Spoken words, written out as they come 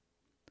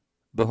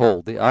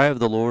Behold, the eye of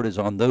the Lord is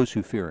on those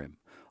who fear him,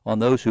 on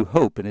those who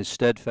hope in his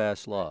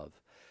steadfast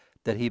love,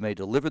 that he may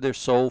deliver their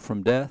soul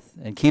from death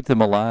and keep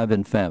them alive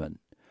in famine.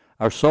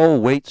 Our soul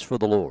waits for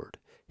the Lord.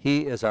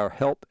 He is our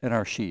help and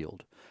our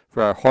shield,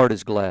 for our heart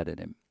is glad in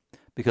him,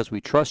 because we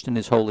trust in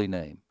his holy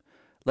name.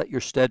 Let your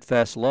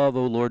steadfast love,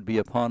 O Lord, be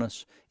upon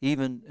us,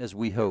 even as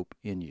we hope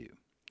in you.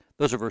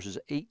 Those are verses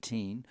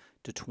 18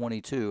 to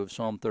 22 of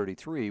Psalm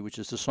 33, which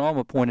is the psalm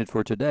appointed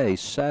for today,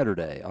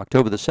 Saturday,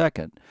 October the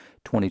 2nd,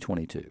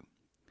 2022.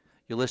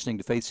 You're listening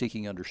to Faith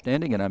Seeking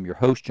Understanding, and I'm your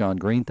host, John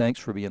Green. Thanks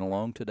for being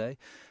along today.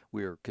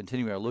 We're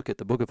continuing our look at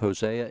the book of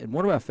Hosea, and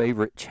one of my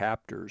favorite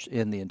chapters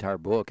in the entire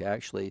book,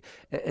 actually,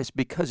 is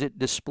because it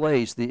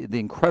displays the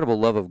incredible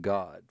love of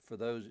God for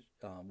those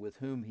with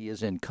whom he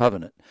is in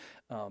covenant,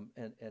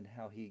 and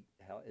how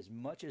as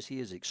much as he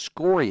has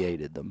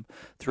excoriated them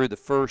through the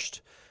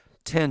first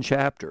 10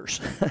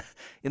 chapters,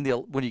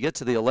 when you get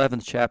to the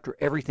 11th chapter,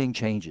 everything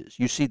changes.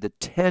 You see the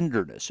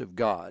tenderness of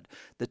God,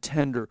 the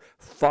tender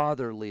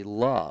fatherly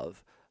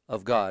love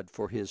of God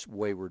for his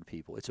wayward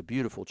people. It's a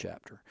beautiful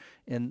chapter.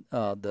 In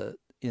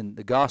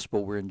the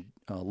gospel, we're in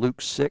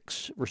Luke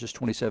 6, verses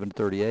 27 to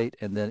 38,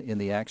 and then in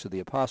the Acts of the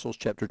Apostles,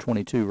 chapter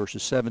 22,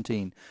 verses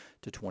 17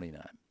 to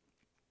 29.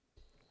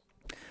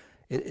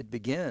 It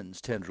begins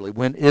tenderly.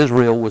 When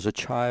Israel was a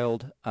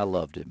child, I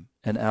loved him,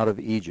 and out of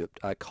Egypt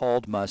I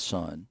called my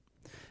son.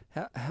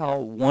 How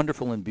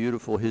wonderful and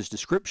beautiful his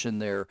description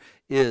there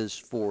is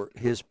for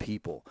his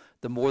people.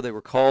 The more they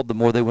were called, the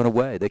more they went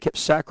away. They kept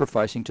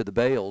sacrificing to the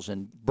Baals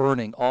and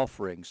burning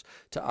offerings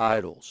to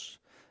idols.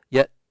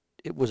 Yet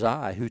it was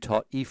I who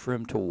taught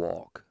Ephraim to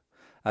walk.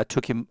 I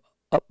took him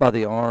up by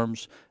the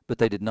arms, but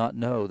they did not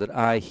know that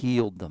I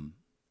healed them.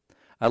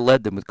 I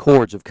led them with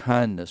cords of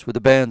kindness, with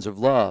the bands of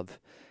love,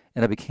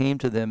 and I became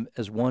to them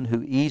as one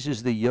who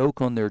eases the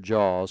yoke on their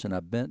jaws, and I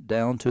bent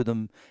down to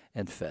them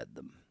and fed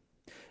them.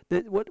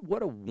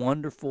 What a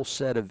wonderful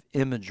set of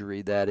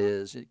imagery that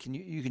is.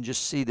 You can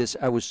just see this.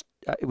 It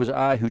was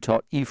I who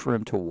taught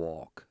Ephraim to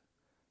walk.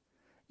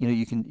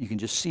 You can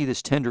just see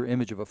this tender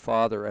image of a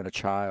father and a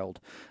child,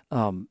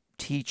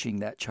 teaching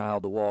that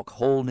child to walk,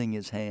 holding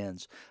his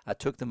hands. I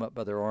took them up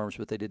by their arms,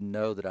 but they didn't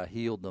know that I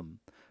healed them.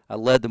 I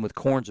led them with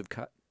cords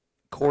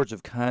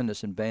of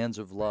kindness and bands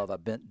of love. I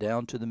bent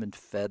down to them and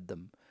fed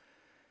them.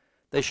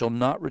 They shall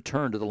not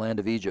return to the land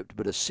of Egypt,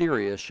 but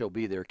Assyria shall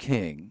be their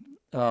king.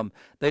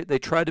 They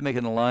tried to make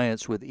an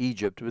alliance with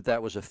Egypt, but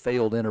that was a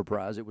failed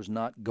enterprise. It was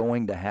not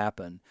going to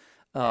happen.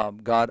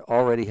 God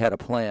already had a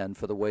plan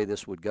for the way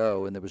this would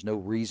go, and there was no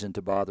reason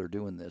to bother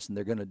doing this. And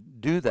they're going to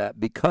do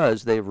that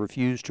because they have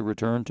refused to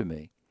return to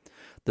me.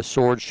 The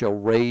sword shall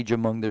rage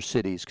among their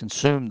cities,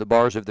 consume the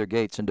bars of their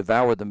gates, and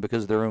devour them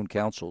because of their own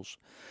counsels.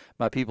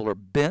 My people are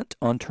bent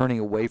on turning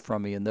away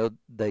from me, and though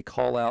they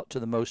call out to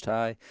the Most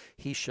High,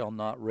 he shall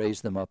not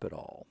raise them up at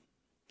all.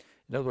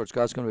 In other words,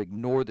 God's going to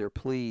ignore their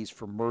pleas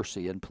for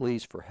mercy and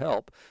pleas for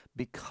help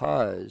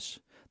because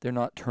they're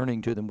not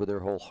turning to them with their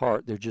whole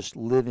heart. They're just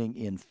living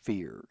in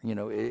fear.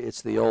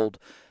 It's the old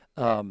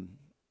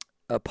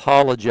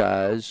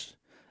apologize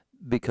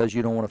because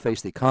you don't want to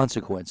face the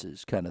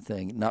consequences kind of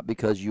thing, not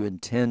because you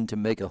intend to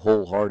make a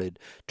wholehearted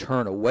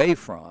turn away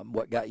from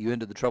what got you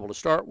into the trouble to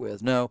start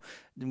with. No,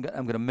 I'm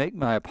going to make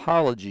my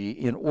apology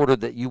in order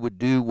that you would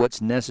do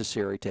what's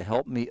necessary to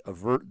help me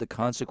avert the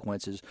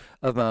consequences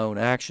of my own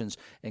actions.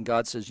 And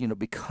God says,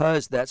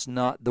 because that's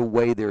not the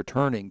way they're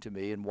turning to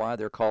me and why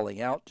they're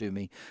calling out to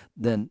me,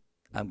 then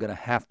I'm going to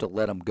have to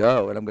let them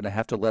go, and I'm going to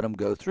have to let them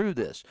go through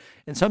this.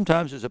 And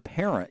sometimes as a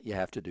parent, you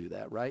have to do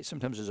that, right?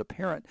 Sometimes as a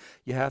parent,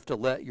 you have to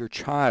let your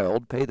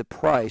child pay the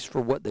price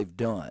for what they've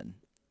done.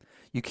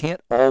 You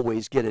can't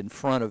always get in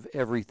front of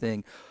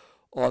everything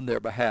on their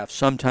behalf.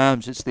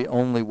 Sometimes it's the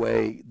only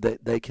way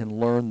that they can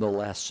learn the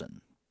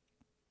lesson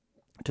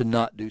to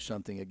not do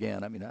something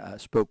again. I mean, I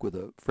spoke with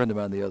a friend of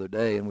mine the other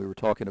day, and we were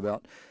talking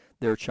about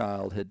their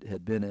child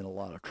had been in a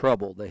lot of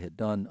trouble. They had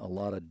done a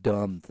lot of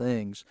dumb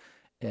things.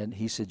 And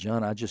he said,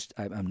 John,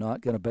 I'm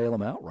not going to bail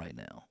them out right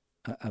now.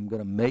 I'm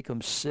going to make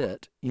them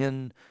sit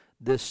in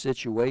this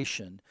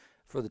situation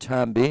for the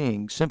time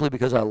being simply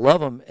because I love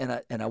them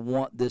and I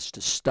want this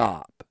to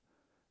stop.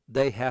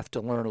 They have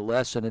to learn a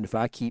lesson, and if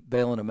I keep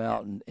bailing them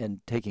out and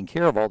taking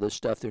care of all this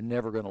stuff, they're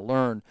never going to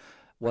learn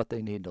what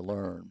they need to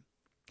learn.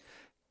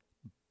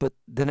 But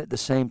then at the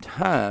same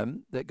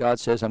time that God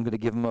says, I'm going to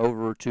give them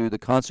over to the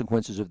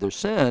consequences of their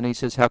sin, he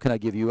says, how can I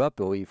give you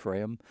up, O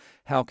Ephraim?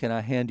 How can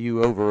I hand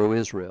you over, O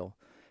Israel?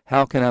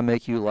 How can I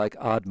make you like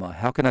Admah?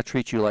 How can I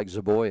treat you like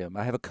Zeboim?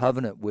 I have a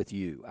covenant with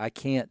you. I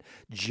can't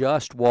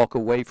just walk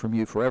away from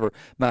you forever.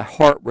 My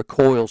heart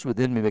recoils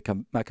within me.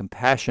 My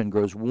compassion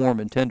grows warm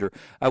and tender.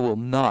 I will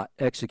not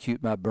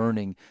execute my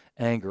burning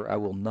anger. I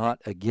will not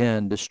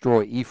again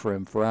destroy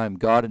Ephraim, for I am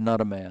God and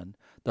not a man,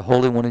 the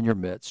Holy One in your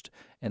midst,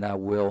 and I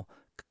will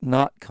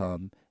not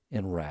come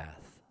in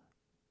wrath.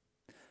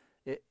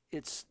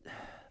 It's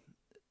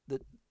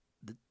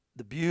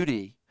the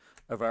beauty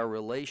of our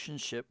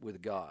relationship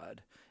with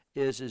God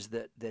is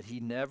that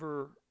he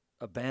never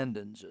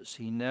abandons us.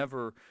 He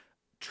never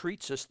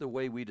treats us the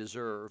way we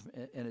deserve.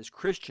 And as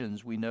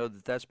Christians, we know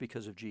that that's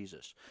because of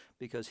Jesus,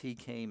 because he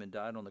came and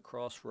died on the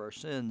cross for our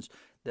sins,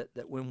 that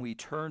when we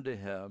turn to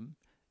him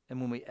and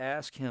when we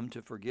ask him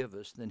to forgive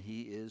us, then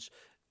he is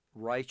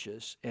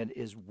righteous and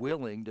is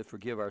willing to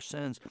forgive our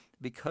sins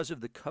because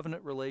of the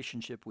covenant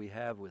relationship we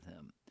have with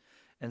him.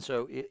 And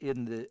so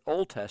in the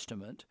Old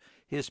Testament,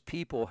 his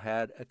people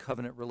had a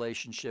covenant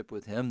relationship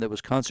with him that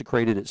was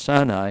consecrated at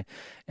Sinai,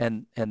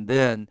 and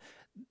then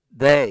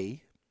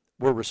they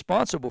were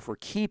responsible for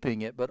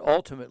keeping it, but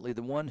ultimately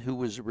the one who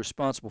was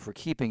responsible for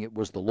keeping it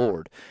was the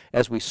Lord.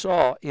 As we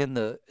saw in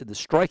the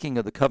striking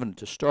of the covenant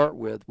to start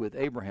with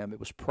Abraham, it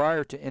was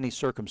prior to any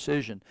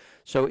circumcision,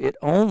 so it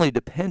only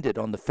depended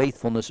on the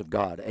faithfulness of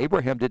God.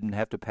 Abraham didn't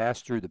have to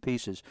pass through the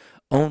pieces,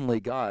 only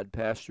God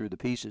passed through the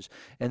pieces.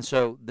 And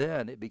so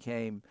then it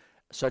became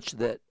such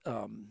that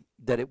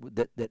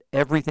that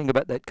everything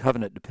about that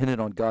covenant depended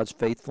on God's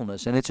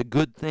faithfulness, and it's a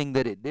good thing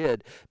that it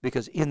did,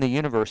 because in the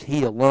universe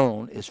he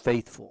alone is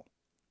faithful.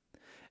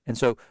 And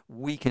so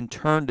we can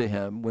turn to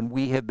him when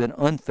we have been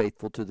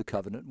unfaithful to the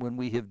covenant, when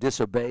we have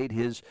disobeyed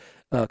his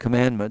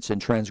commandments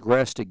and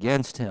transgressed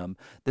against him,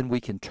 then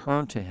we can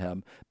turn to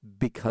him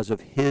because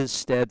of his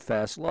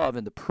steadfast love.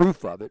 And the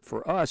proof of it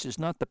for us is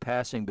not the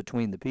passing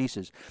between the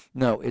pieces.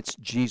 No, it's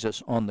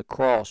Jesus on the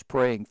cross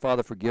praying,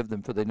 "Father, forgive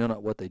them, for they know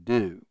not what they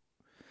do."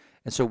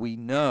 And so we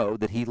know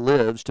that he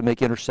lives to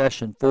make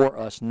intercession for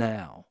us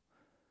now.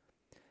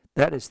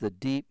 That is the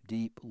deep,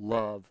 deep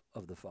love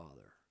of the Father.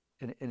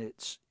 And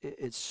it's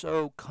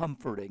so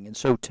comforting and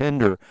so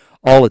tender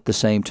all at the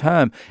same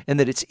time. And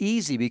that it's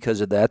easy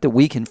because of that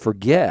we can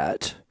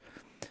forget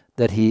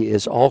that he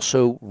is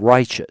also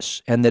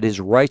righteous, and that his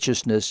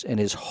righteousness and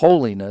his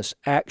holiness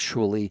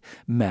actually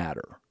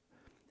matter.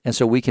 And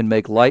so we can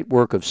make light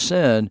work of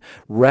sin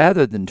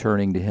rather than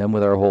turning to him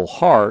with our whole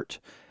heart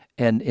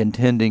and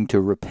intending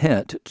to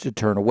repent, to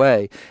turn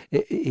away.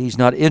 He's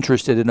not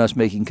interested in us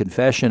making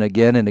confession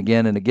again and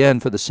again and again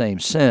for the same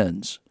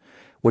sins.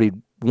 What he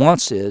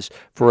wants is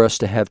for us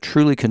to have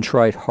truly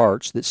contrite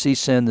hearts that see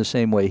sin the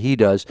same way he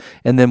does,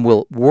 and then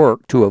will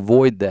work to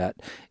avoid that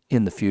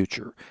in the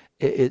future.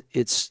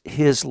 It's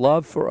his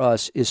love for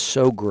us is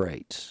so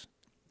great,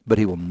 but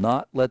he will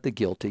not let the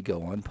guilty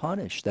go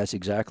unpunished. That's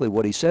exactly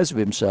what he says of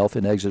himself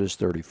in Exodus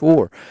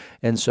 34.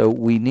 And so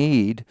we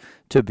need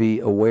to be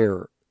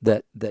aware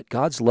that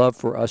God's love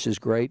for us is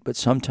great, but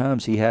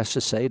sometimes he has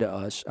to say to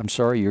us, "I'm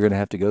sorry, you're going to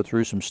have to go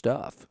through some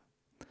stuff."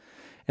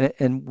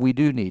 And we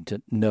do need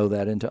to know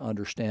that and to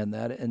understand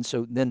that. And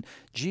so then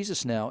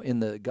Jesus now in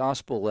the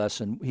gospel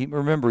lesson,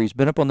 he's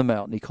been up on the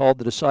mountain. He called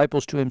the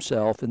disciples to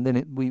himself, and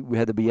then we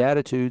had the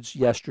Beatitudes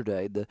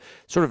yesterday, the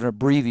sort of an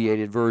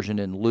abbreviated version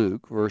in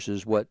Luke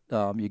versus what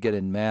you get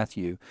in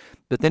Matthew.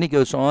 But then he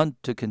goes on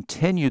to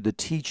continue the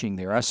teaching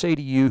there. "I say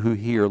to you who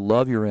hear,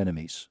 love your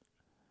enemies."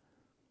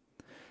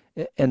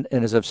 And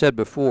as I've said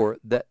before,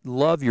 that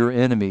love your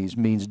enemies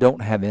means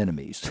don't have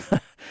enemies.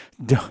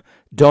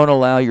 Don't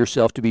allow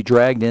yourself to be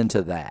dragged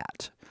into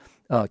that.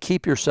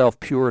 Keep yourself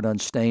pure and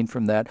unstained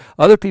from that.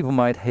 Other people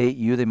might hate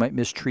you, they might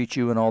mistreat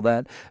you and all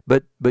that,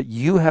 but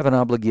you have an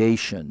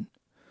obligation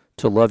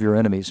to love your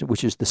enemies,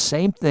 which is the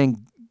same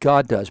thing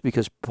God does,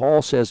 because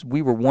Paul says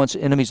we were once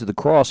enemies of the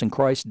cross and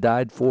Christ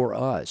died for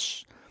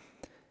us,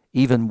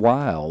 even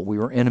while we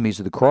were enemies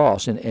of the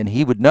cross. And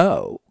he would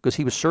know, because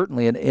he was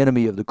certainly an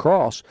enemy of the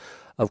cross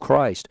of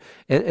Christ.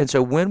 And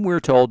so when we're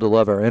told to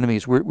love our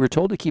enemies, we're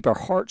told to keep our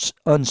hearts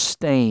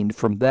unstained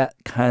from that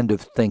kind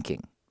of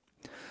thinking.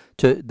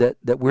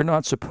 That we're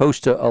not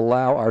supposed to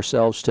allow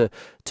ourselves to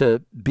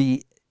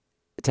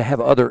have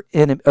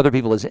other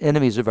people as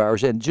enemies of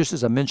ours. And just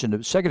as I mentioned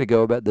a second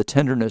ago about the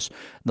tenderness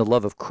and the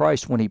love of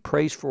Christ when he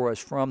prays for us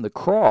from the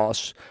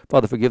cross,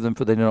 "Father, forgive them,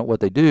 for they know not what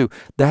they do,"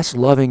 that's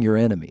loving your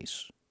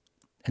enemies.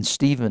 And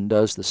Stephen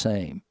does the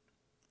same.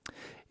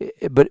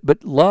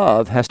 But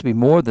love has to be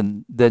more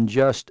than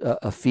just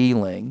a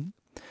feeling.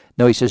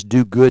 No, he says,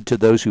 "Do good to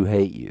those who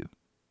hate you.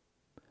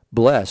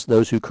 Bless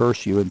those who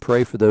curse you, and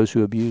pray for those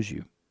who abuse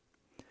you."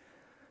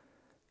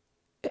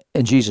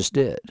 And Jesus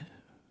did.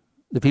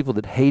 The people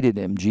that hated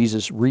him,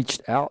 Jesus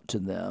reached out to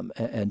them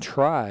and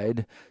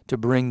tried to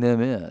bring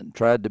them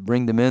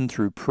in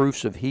through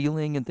proofs of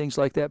healing and things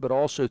like that, but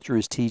also through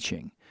his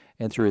teaching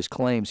and through his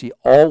claims. He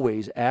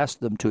always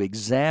asked them to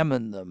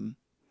examine them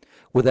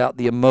without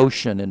the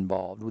emotion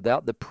involved,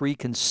 without the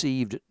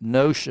preconceived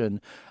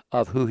notion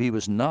of who he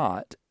was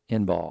not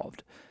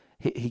involved.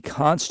 He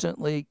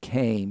constantly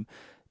came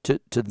to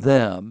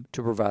them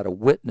to provide a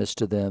witness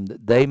to them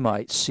that they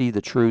might see the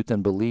truth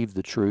and believe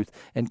the truth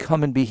and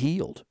come and be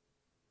healed.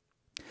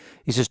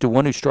 He says, "To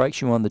one who strikes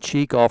you on the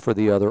cheek, offer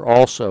the other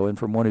also, and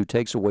from one who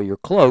takes away your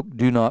cloak,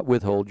 do not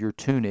withhold your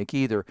tunic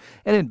either."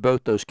 And in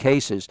both those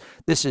cases,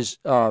 this is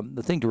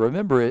the thing to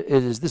remember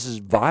is this is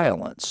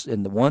violence.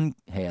 In the one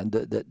hand,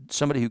 that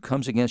somebody who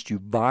comes against you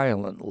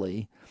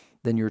violently,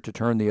 then you're to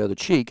turn the other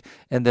cheek.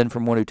 And then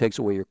from one who takes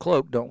away your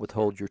cloak, don't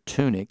withhold your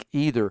tunic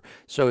either.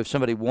 So if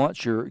somebody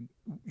wants your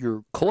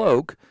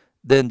cloak,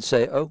 then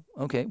say, "Oh,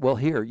 okay, well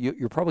here,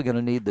 you're probably going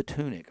to need the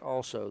tunic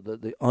also,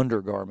 the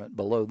undergarment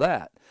below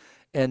that."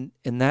 And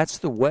that's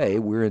the way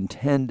we're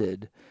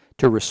intended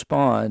to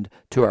respond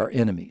to our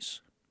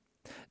enemies.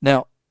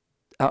 Now,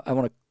 I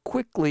want to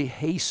quickly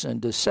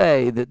hasten to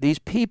say that these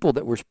people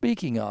that we're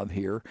speaking of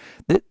here,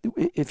 that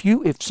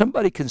if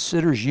somebody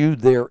considers you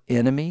their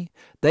enemy,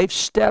 they've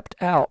stepped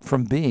out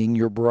from being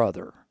your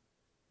brother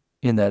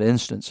in that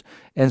instance.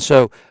 And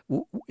so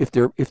if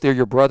they're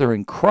your brother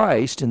in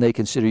Christ and they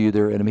consider you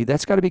their enemy,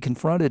 that's got to be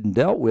confronted and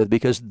dealt with,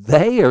 because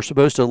they are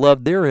supposed to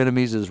love their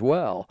enemies as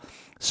well.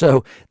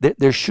 So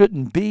there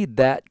shouldn't be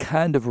that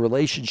kind of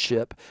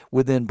relationship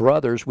within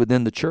brothers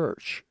within the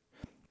church.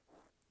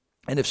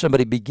 And if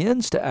somebody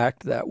begins to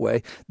act that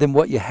way, then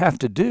what you have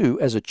to do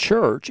as a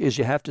church is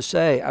you have to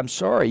say, I'm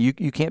sorry, you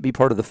can't be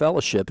part of the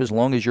fellowship as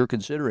long as you're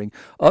considering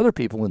other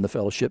people in the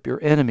fellowship your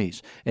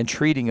enemies and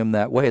treating them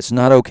that way. It's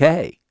not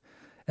okay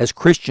as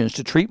Christians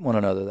to treat one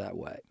another that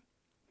way.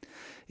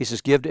 He says,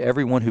 give to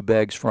everyone who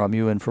begs from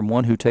you, and from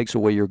one who takes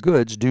away your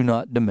goods, do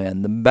not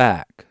demand them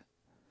back.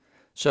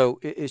 So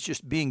it's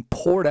just being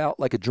poured out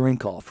like a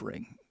drink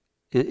offering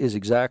is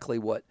exactly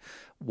what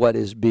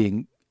is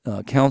being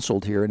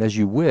counseled here. And as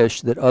you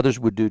wish that others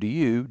would do to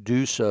you,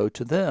 do so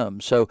to them.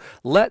 So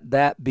let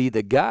that be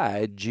the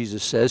guide,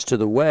 Jesus says, to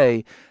the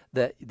way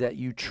that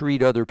you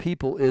treat other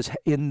people is,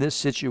 in this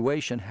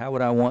situation, how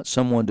would I want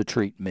someone to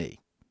treat me?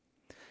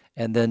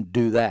 And then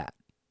do that,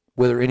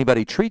 whether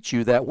anybody treats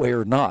you that way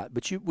or not.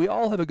 But we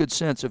all have a good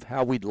sense of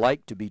how we'd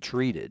like to be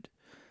treated.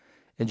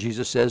 And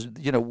Jesus says,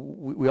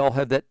 we all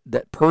have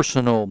that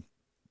personal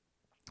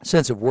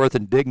sense of worth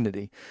and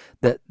dignity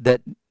that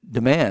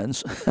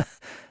demands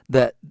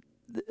that.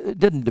 It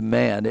doesn't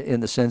demand in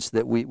the sense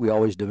that we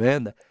always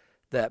demand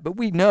that, but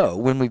we know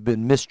when we've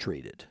been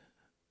mistreated.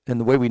 And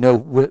the way we know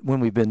when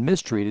we've been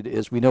mistreated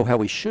is we know how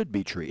we should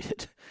be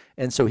treated.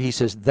 And so he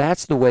says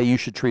that's the way you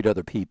should treat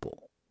other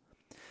people.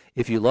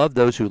 If you love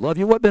those who love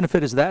you, what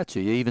benefit is that to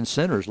you? Even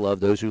sinners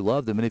love those who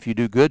love them. And if you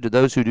do good to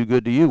those who do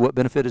good to you, what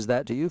benefit is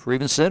that to you? For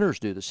even sinners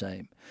do the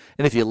same.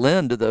 And if you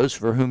lend to those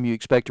for whom you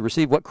expect to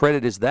receive, what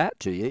credit is that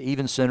to you?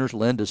 Even sinners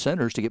lend to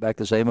sinners to get back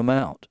the same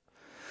amount.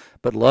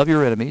 But love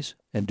your enemies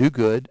and do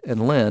good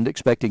and lend,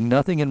 expecting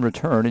nothing in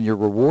return, and your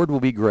reward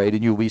will be great,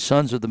 and you will be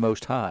sons of the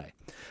Most High.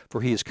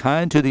 For he is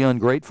kind to the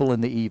ungrateful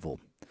and the evil.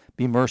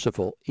 Be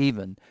merciful,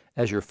 even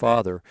as your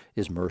Father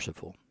is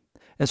merciful.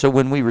 And so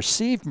when we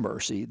receive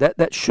mercy,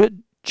 that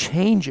should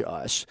change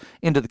us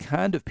into the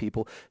kind of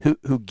people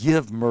who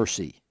give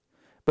mercy.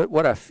 But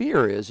what I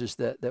fear is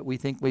that we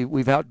think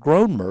we've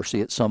outgrown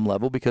mercy at some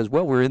level because,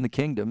 well, we're in the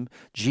kingdom.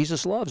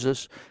 Jesus loves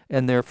us,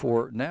 and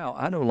therefore now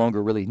I no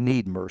longer really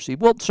need mercy.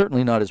 Well,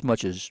 certainly not as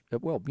much as,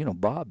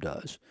 Bob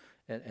does,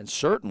 and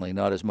certainly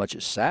not as much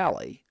as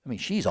Sally. I mean,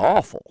 she's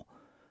awful,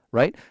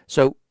 right?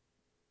 So,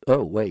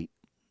 oh, wait.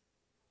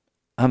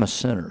 I'm a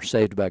sinner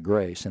saved by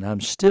grace, and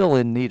I'm still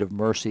in need of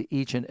mercy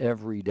each and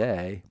every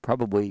day,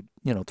 probably,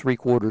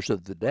 3/4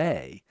 of the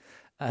day.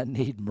 I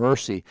need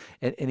mercy.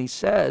 And he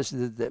says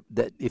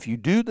that if you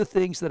do the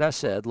things that I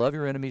said, love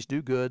your enemies,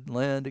 do good,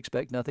 lend,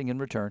 expect nothing in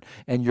return,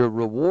 and your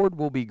reward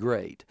will be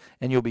great,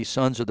 and you'll be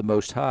sons of the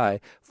Most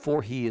High,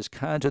 for he is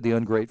kind to the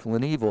ungrateful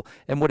and evil.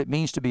 And what it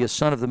means to be a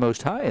son of the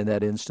Most High in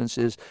that instance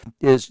is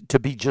to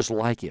be just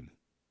like him.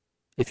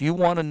 If you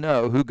want to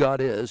know who God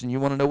is, and you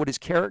want to know what his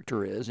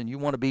character is, and you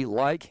want to be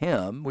like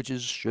him, which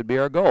should be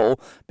our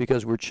goal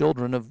because we're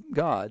children of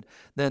God,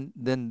 then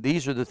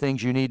these are the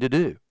things you need to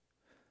do.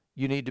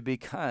 You need to be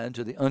kind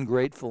to the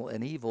ungrateful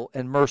and evil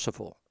and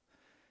merciful.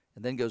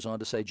 And then goes on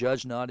to say,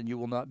 judge not and you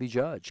will not be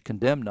judged.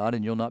 Condemn not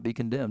and you'll not be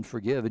condemned.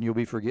 Forgive and you'll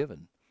be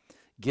forgiven.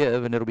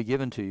 Give and it'll be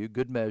given to you.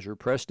 Good measure,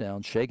 pressed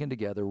down, shaken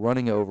together,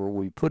 running over,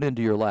 will be put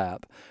into your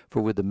lap.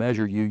 For with the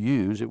measure you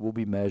use, it will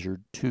be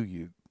measured to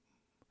you.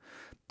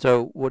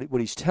 So what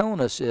he's telling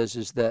us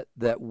is that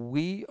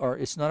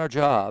it's not our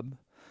job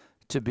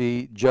to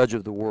be judge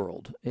of the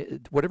world.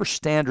 Whatever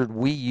standard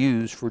we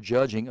use for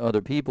judging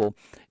other people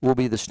will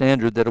be the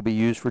standard that will be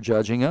used for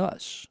judging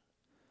us.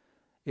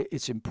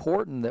 It's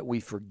important that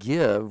we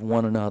forgive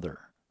one another.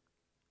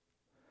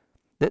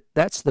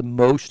 That's the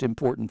most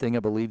important thing I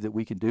believe that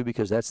we can do,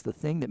 because that's the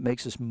thing that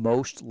makes us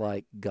most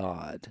like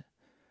God.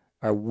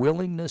 Our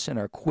willingness and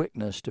our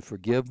quickness to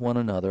forgive one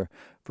another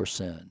for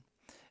sin.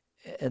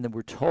 And then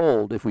we're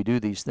told if we do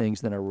these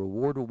things, then our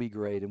reward will be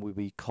great, and we'll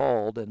be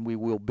called, and we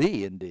will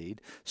be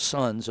indeed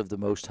sons of the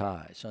Most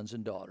High, sons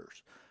and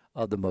daughters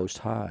of the Most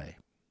High.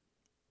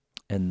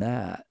 And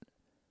that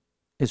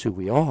is who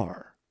we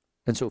are.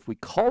 And so if we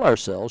call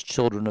ourselves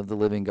children of the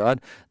living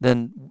God,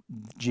 then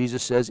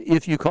Jesus says,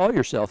 if you call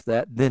yourself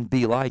that, then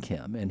be like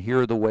him. And here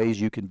are the ways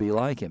you can be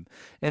like him.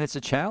 And it's a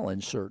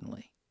challenge,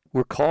 certainly.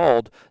 We're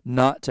called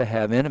not to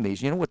have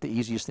enemies. You know what the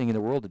easiest thing in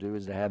the world to do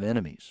is to have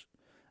enemies.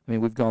 I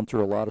mean, we've gone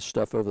through a lot of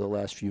stuff over the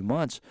last few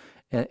months,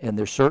 and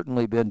there's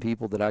certainly been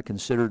people that I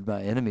considered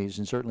my enemies,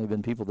 and certainly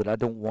been people that I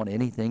don't want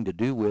anything to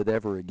do with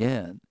ever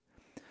again.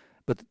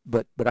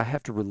 But I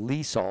have to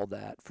release all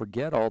that,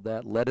 forget all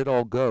that, let it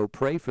all go,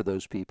 pray for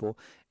those people,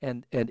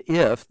 and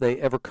if they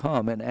ever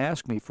come and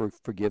ask me for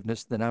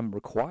forgiveness, then I'm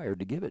required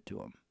to give it to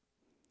them.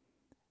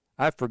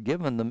 I've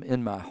forgiven them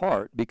in my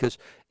heart, because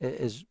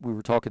as we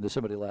were talking to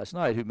somebody last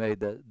night who made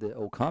the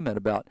old comment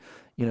about,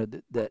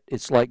 that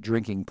it's like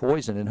drinking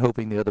poison and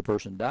hoping the other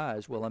person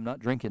dies. Well, I'm not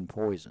drinking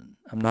poison.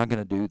 I'm not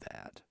going to do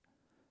that.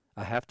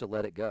 I have to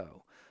let it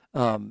go.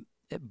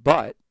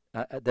 But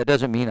that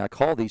doesn't mean I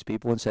call these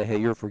people and say, hey,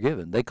 you're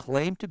forgiven. They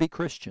claim to be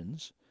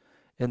Christians,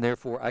 and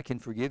therefore I can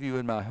forgive you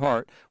in my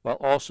heart while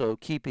also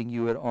keeping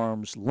you at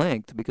arm's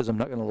length, because I'm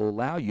not going to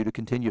allow you to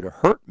continue to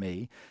hurt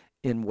me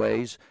in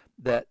ways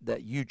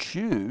that you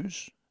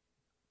choose,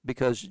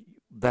 because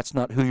that's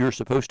not who you're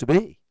supposed to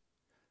be.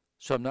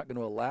 So I'm not going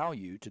to allow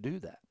you to do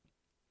that.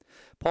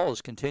 Paul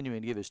is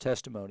continuing to give his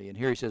testimony, and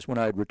here he says, when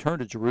I had returned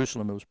to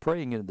Jerusalem and was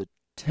praying in the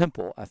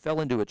temple, I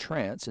fell into a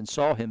trance and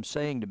saw him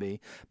saying to me,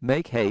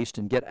 make haste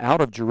and get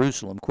out of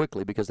Jerusalem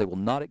quickly, because they will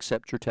not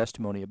accept your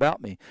testimony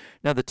about me.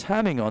 Now, the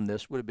timing on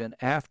this would have been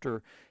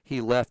after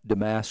he left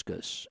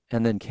Damascus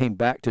and then came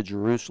back to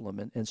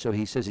Jerusalem. And so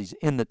he says he's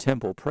in the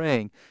temple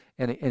praying,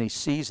 and he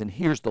sees and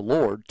hears the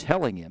Lord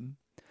telling him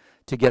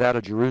to get out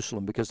of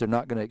Jerusalem because they're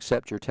not going to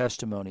accept your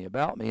testimony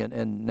about me.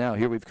 And now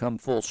here we've come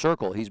full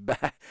circle. He's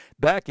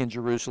back in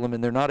Jerusalem,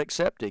 and they're not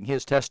accepting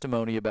his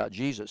testimony about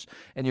Jesus.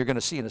 And you're going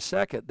to see in a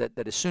second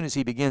that as soon as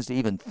he begins to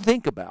even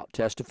think about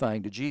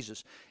testifying to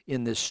Jesus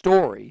in this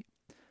story,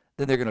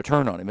 then they're going to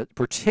turn on him,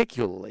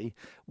 particularly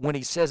when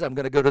he says, I'm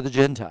going to go to the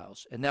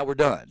Gentiles. And now we're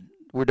done.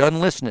 We're done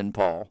listening,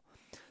 Paul.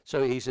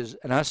 So he says,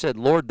 and I said,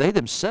 Lord, they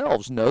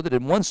themselves know that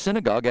in one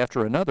synagogue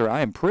after another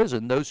I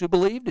imprisoned those who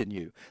believed in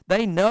you.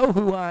 They know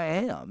who I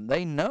am.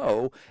 They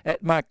know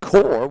at my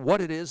core what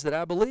it is that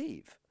I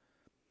believe.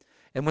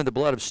 And when the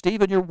blood of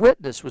Stephen, your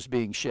witness, was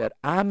being shed,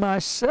 I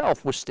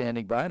myself was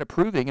standing by and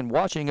approving and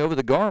watching over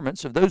the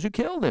garments of those who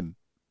killed him.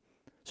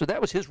 So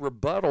that was his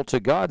rebuttal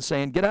to God,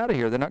 saying, get out of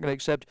here. They're not going to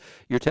accept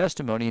your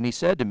testimony. And he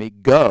said to me,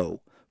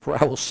 go,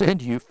 for I will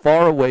send you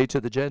far away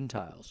to the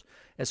Gentiles.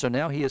 And so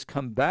now he has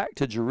come back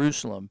to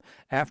Jerusalem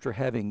after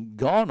having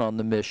gone on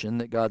the mission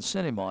that God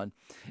sent him on.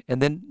 And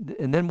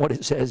then what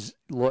it says,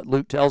 what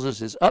Luke tells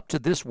us, is up to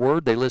this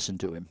word they listened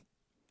to him.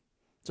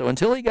 So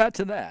until he got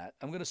to that,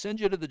 I'm going to send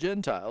you to the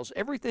Gentiles,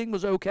 everything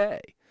was okay.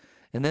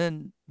 And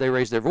then they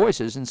raised their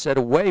voices and said,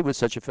 away with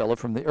such a fellow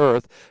from the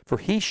earth, for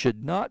he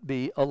should not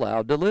be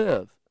allowed to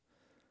live.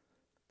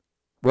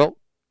 Well,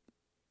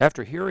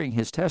 after hearing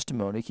his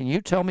testimony, can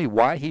you tell me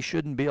why he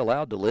shouldn't be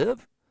allowed to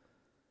live?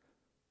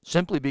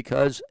 Simply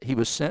because he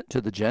was sent to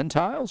the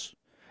Gentiles?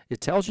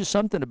 It tells you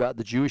something about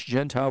the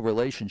Jewish-Gentile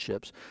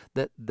relationships,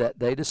 that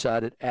they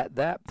decided at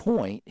that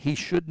point he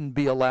shouldn't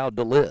be allowed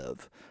to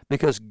live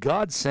because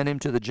God sent him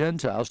to the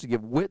Gentiles to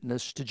give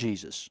witness to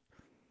Jesus.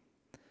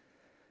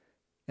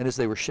 And as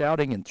they were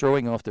shouting and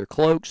throwing off their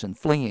cloaks and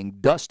flinging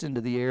dust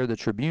into the air, the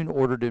tribune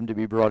ordered him to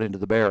be brought into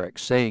the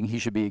barracks, saying he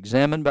should be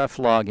examined by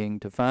flogging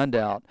to find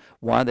out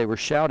why they were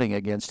shouting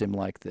against him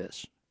like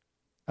this.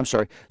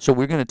 So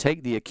we're going to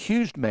take the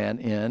accused man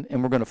in,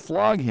 and we're going to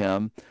flog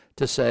him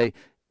to say,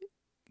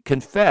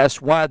 confess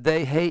why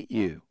they hate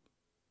you.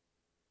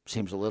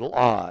 Seems a little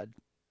odd,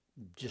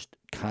 just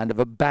kind of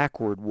a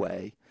backward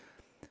way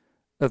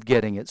of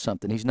getting at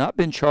something. He's not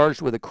been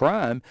charged with a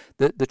crime.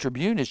 The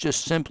tribune is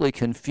just simply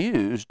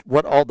confused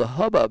what all the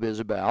hubbub is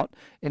about,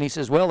 and he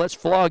says, well, let's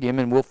flog him,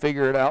 and we'll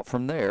figure it out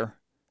from there.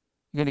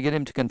 You're going to get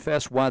him to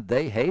confess why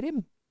they hate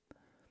him?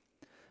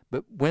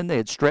 But when they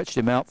had stretched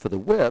him out for the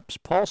whips,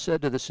 Paul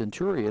said to the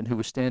centurion who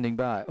was standing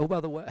by, oh, by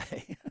the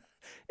way,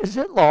 is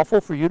it lawful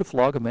for you to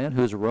flog a man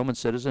who is a Roman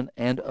citizen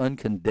and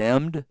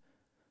uncondemned?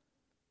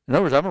 In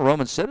other words, I'm a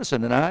Roman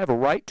citizen, and I have a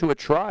right to a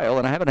trial,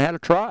 and I haven't had a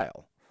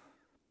trial.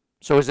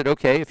 So is it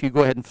okay if you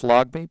go ahead and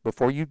flog me?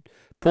 Before you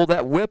pull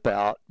that whip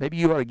out, maybe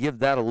you ought to give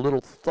that a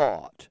little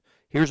thought.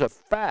 Here's a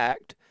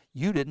fact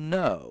you didn't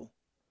know.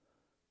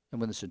 And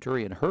when the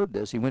centurion heard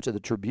this, he went to the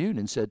tribune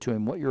and said to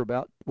him, what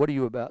are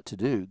you about to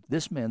do?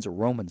 This man's a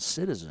Roman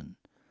citizen.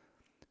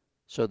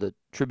 So the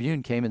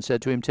tribune came and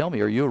said to him, tell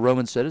me, are you a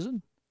Roman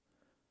citizen?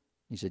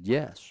 He said,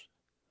 yes.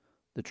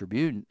 The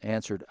tribune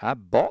answered, I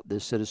bought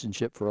this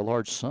citizenship for a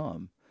large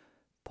sum.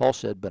 Paul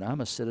said, but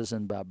I'm a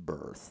citizen by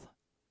birth.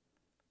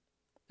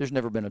 There's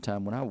never been a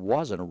time when I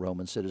wasn't a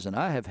Roman citizen.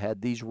 I have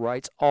had these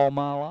rights all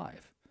my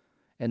life.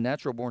 And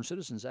natural-born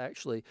citizens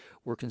actually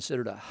were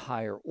considered a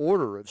higher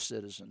order of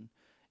citizen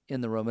in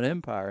the Roman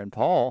Empire, and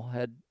Paul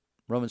had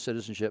Roman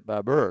citizenship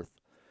by birth.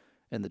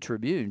 And the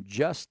tribune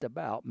just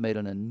about made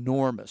an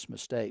enormous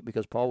mistake,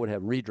 because Paul would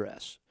have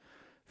redress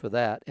for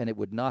that, and it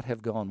would not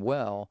have gone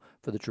well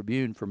for the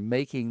tribune for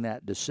making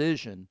that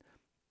decision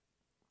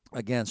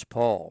against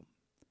Paul.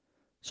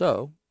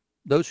 So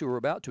those who were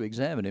about to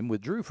examine him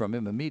withdrew from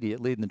him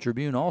immediately, and the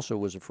tribune also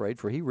was afraid,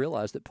 for he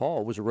realized that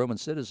Paul was a Roman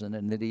citizen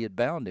and that he had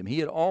bound him. He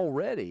had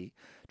already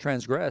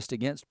transgressed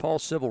against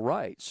Paul's civil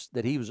rights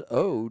that he was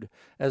owed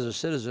as a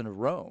citizen of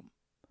Rome.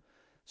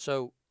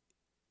 So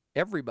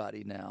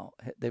everybody now,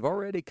 they've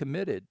already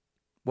committed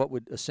what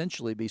would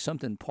essentially be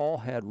something Paul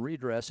had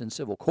redress in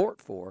civil court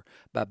for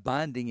by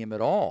binding him at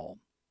all.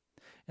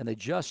 And they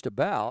just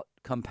about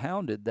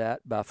compounded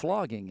that by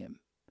flogging him.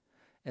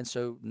 And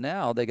so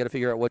now they got to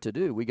figure out what to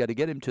do. We got to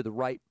get him to the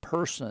right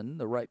person,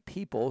 the right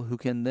people who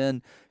can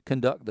then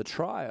conduct the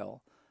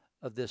trial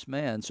of this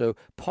man. So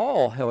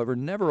Paul, however,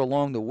 never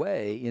along the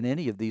way in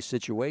any of these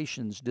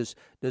situations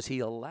does he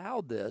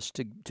allow this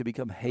to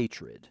become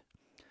hatred.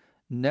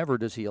 Never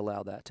does he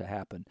allow that to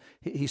happen.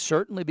 He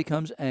certainly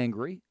becomes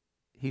angry.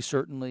 He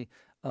certainly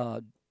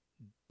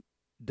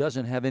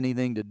doesn't have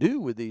anything to do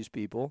with these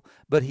people,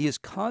 but he is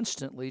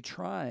constantly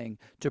trying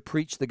to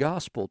preach the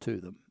gospel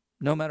to them.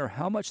 No matter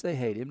how much they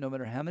hate him, no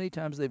matter how many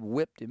times they've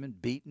whipped him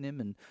and beaten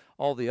him and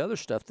all the other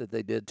stuff that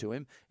they did to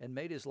him and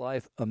made his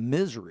life a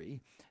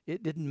misery,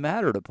 it didn't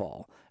matter to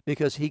Paul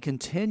because he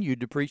continued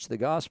to preach the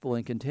gospel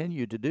and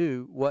continued to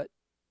do what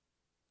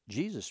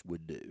Jesus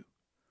would do,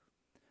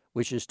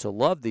 which is to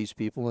love these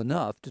people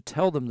enough to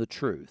tell them the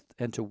truth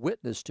and to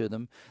witness to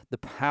them the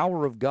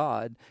power of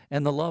God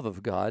and the love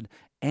of God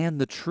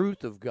and the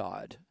truth of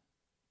God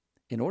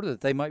in order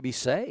that they might be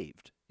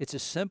saved. It's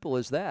as simple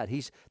as that.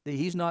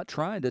 He's not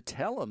trying to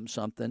tell them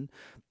something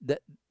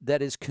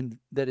that is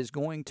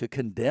going to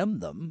condemn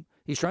them.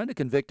 He's trying to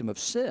convict them of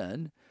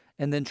sin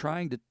and then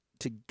trying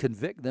to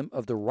convict them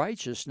of the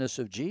righteousness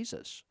of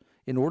Jesus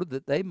in order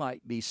that they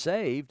might be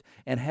saved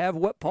and have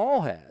what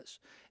Paul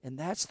has. And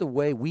that's the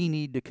way we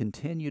need to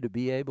continue to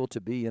be able to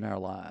be in our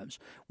lives.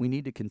 We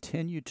need to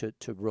continue to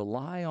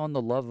rely on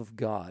the love of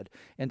God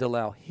and to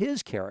allow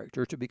His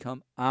character to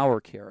become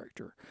our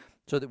character,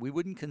 so that we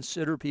wouldn't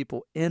consider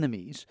people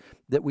enemies,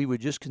 that we would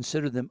just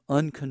consider them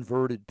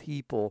unconverted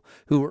people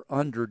who were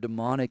under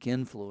demonic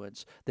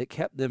influence that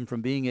kept them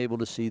from being able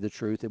to see the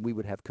truth, and we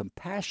would have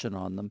compassion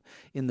on them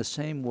in the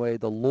same way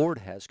the Lord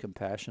has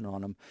compassion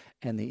on them,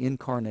 and the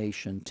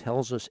incarnation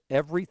tells us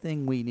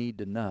everything we need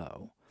to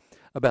know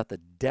about the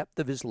depth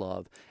of His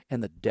love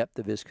and the depth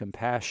of His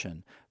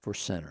compassion for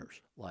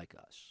sinners like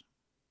us.